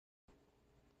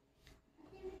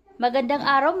Magandang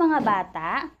araw mga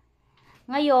bata.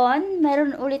 Ngayon,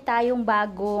 meron ulit tayong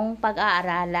bagong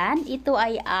pag-aaralan. Ito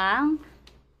ay ang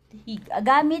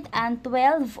gamit ang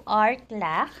 12-hour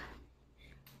clock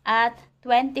at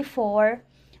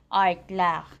 24-hour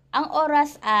clock. Ang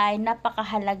oras ay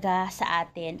napakahalaga sa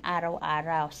atin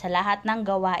araw-araw. Sa lahat ng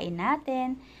gawain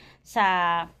natin,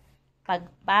 sa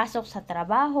pagpasok sa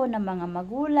trabaho ng mga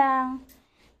magulang,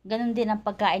 ganun din ang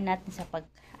pagkain natin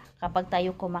kapag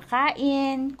tayo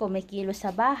kumakain, kumikilos sa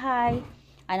bahay,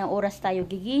 anong oras tayo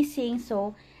gigising.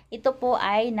 So, ito po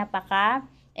ay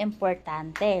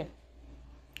napaka-importante.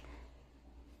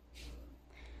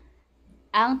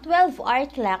 Ang 12-hour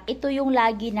clock, ito yung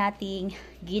lagi nating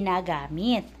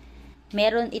ginagamit.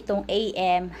 Meron itong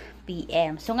AM,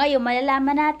 PM. So, ngayon,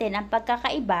 malalaman natin ang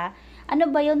pagkakaiba. Ano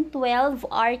ba yung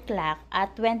 12-hour clock at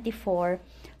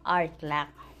 24-hour clock?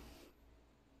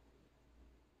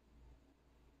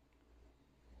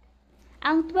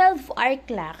 Ang 12-hour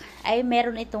clock ay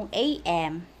meron itong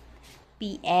AM,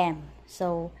 PM.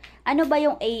 So, ano ba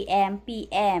yung AM,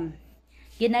 PM?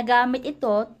 Ginagamit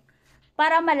ito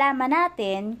para malaman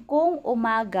natin kung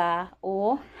umaga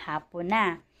o hapon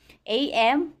na.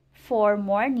 AM for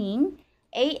morning,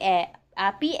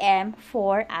 PM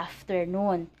for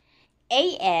afternoon.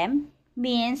 AM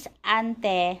means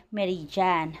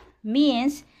ante-meridian.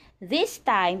 Means this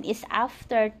time is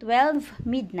after 12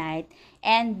 midnight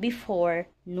and before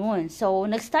noon. So,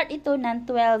 nag-start ito ng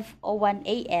 12:01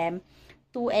 AM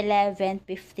to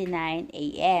 11:59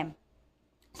 AM.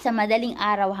 Sa madaling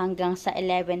araw hanggang sa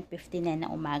 11:59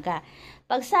 ng umaga.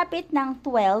 Pagsapit ng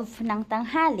 12 ng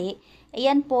tanghali,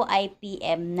 ayan po ay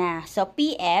PM na. So,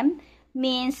 PM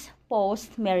means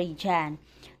post-meridian.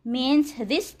 Means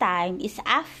this time is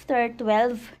after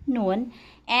 12 noon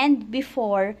and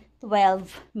before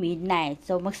 12 midnight.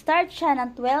 So, mag-start siya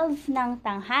ng 12 ng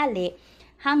tanghali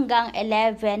hanggang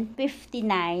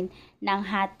 11:59 ng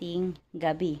hating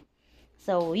gabi.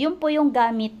 So, yun po yung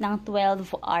gamit ng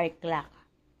 12-hour clock.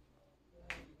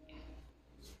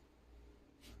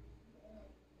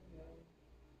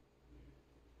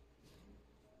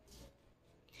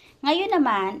 Ngayon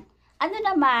naman, ano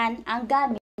naman ang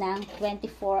gamit ng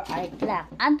 24-hour clock?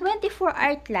 Ang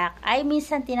 24-hour clock ay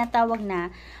minsan tinatawag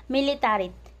na military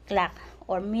clock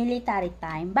or military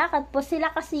time. Bakit po?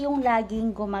 Sila kasi yung laging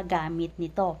gumagamit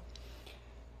nito.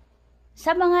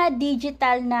 Sa mga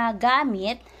digital na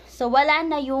gamit, so wala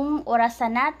na yung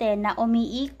orasan natin na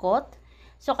umiikot.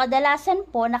 So kadalasan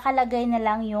po nakalagay na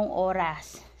lang yung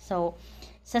oras. So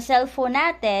sa cellphone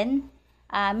natin,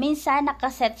 minsan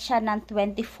nakaset siya ng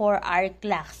 24-hour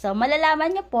clock. So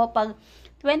malalaman niyo po pag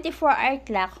 24-hour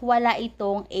clock, wala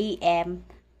itong AM,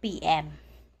 PM.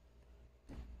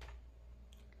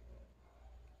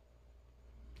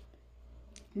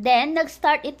 Then,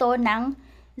 nag-start ito ng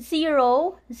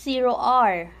 00:00.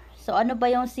 So, ano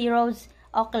ba yung 0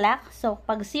 o'clock? So,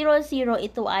 pag 00,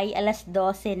 ito ay alas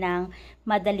 12 ng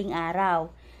madaling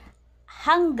araw.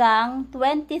 Hanggang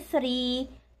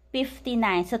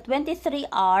 23:59. So, 23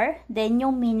 hour, then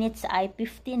yung minutes ay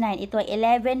 59. Ito ay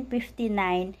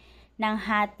 11:59 ng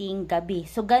hating gabi.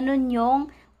 So, ganun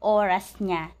yung oras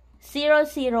niya.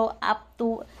 00 up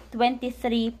to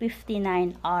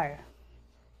 23:59 hour.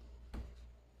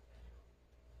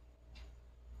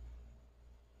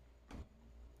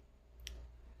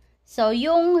 So,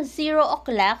 yung 0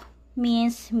 o'clock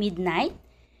means midnight.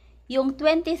 Yung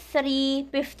 23:59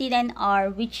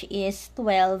 hour, which is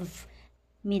 12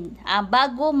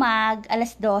 bago mag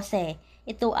alas 12.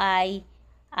 Ito ay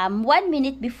 1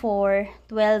 minute before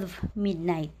 12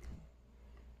 midnight.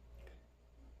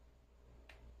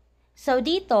 So,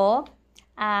 dito,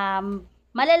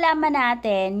 malalaman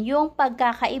natin yung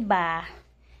pagkakaiba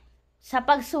sa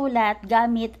pagsulat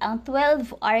gamit ang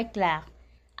 12-hour clock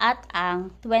at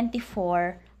ang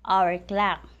 24-hour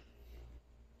clock.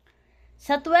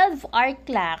 Sa 12-hour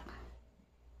clock,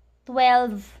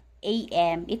 12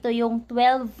 AM, ito yung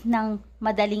 12 ng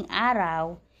madaling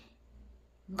araw.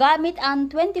 Gamit ang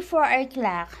 24-hour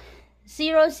clock,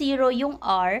 00 yung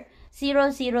hour,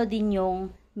 00 din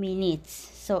yung minutes.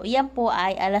 So, yan po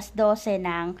ay alas 12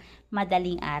 ng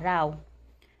madaling araw.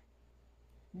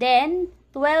 Then,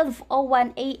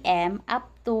 12:01 AM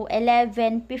up to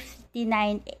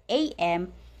 11:59 AM,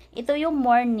 ito yung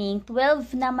morning,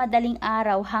 12 na madaling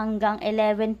araw hanggang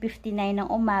 11:59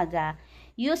 ng umaga.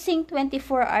 Using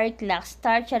 24-hour clock,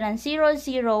 start siya ng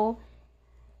 00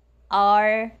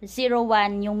 or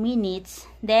 01 yung minutes,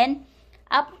 then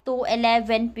up to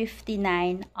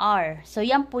 11:59 hour. So,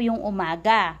 yan po yung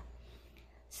umaga.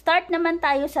 Start naman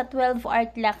tayo sa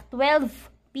 12-hour clock, 12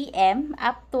 PM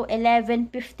up to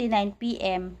 11:59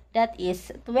 PM. That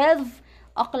is 12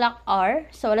 o'clock hour,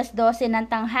 so alas 12 ng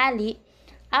tanghali,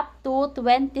 up to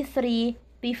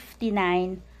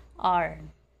 23:59 hour.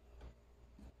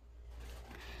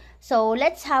 So,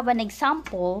 let's have an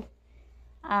example.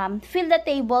 Fill the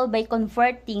table by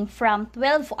converting from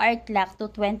 12-hour clock to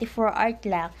 24-hour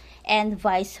clock and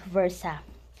vice versa.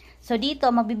 So, dito,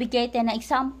 magbibigay tayo ng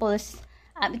examples.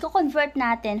 I-convert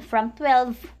natin from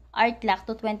 12-hour clock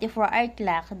to 24-hour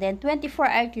clock, then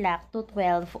 24-hour clock to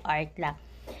 12-hour clock.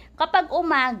 Kapag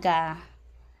umaga,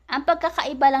 ang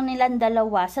pagkakaiba lang nilang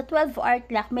dalawa, sa 12-hour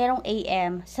clock, merong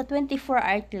AM, sa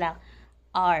 24-hour clock,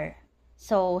 R.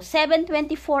 So,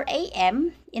 7:24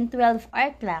 AM in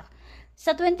 12-hour clock.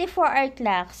 Sa 24-hour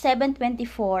clock,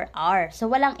 7:24 hour. So,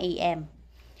 walang AM.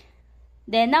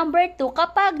 Then, number 2,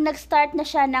 kapag nag-start na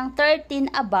siya ng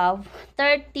 13 above,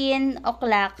 13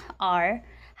 o'clock hour,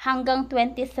 hanggang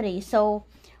 23. So,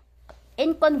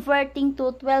 in converting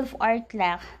to 12-hour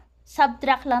clock,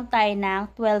 subtract lang tayo ng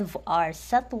 12 hours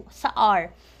sa hour.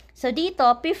 So, dito,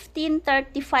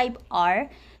 15:35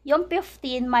 hour. Yung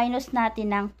 15 minus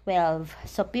natin ng 12.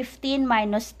 So, 15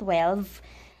 minus 12,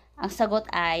 ang sagot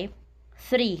ay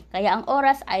 3. Kaya ang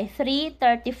oras ay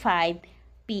 3:35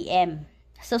 p.m.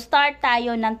 So, start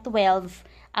tayo ng 12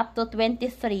 up to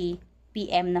 23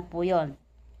 p.m. na po yun.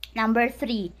 Number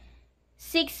 3,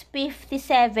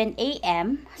 6:57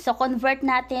 a.m. So, convert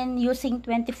natin using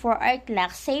 24-hour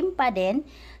clock. Same pa din.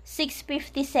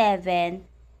 6:57,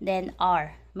 then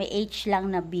R. May H lang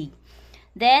na big.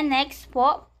 Then, next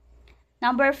po,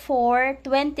 number 4,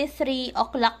 23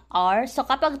 o'clock hour. So,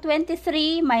 kapag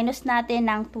 23 minus natin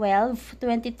ng 12,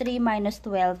 23 minus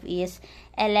 12 is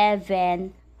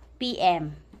 11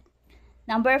 p.m.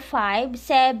 Number 5,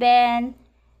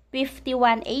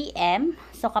 7:51 a.m.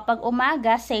 So, kapag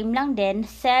umaga, same lang din,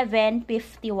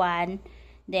 7:51,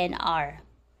 then R.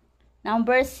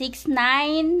 Number 6,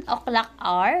 9 o'clock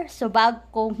hour. So,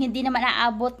 kung hindi naman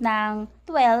aabot ng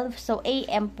 12, so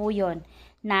AM po yun,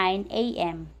 9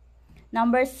 AM.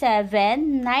 Number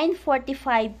 7,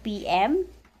 9:45 p.m.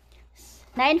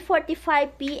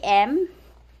 9:45 p.m.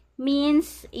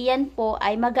 means, iyan po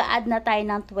ay mag-a-add na tayo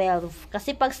ng 12.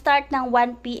 Kasi pag start ng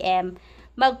 1 p.m.,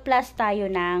 mag-plus tayo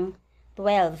ng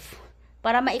 12.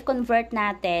 Para ma-convert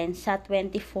natin sa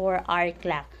 24-hour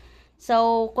clock.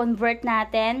 So, convert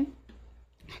natin.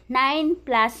 9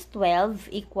 plus 12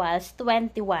 equals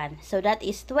 21. So, that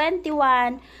is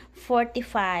 21:45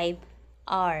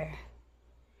 hour.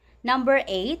 Number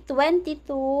 8,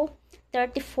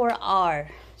 22:34 hour.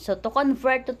 So, to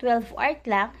convert to 12-hour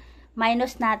clock,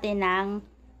 minus natin ng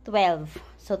 12.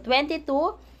 So,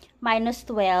 22 minus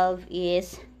 12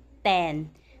 is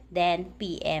 10. Then,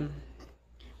 PM.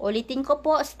 Ulitin ko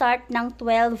po, start ng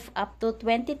 12 up to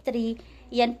 23.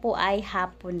 Yan po ay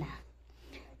hapon na.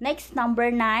 Next,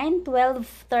 number 9,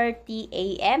 12:30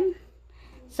 a.m.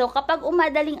 So, kapag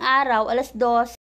umadaling araw, alas 2,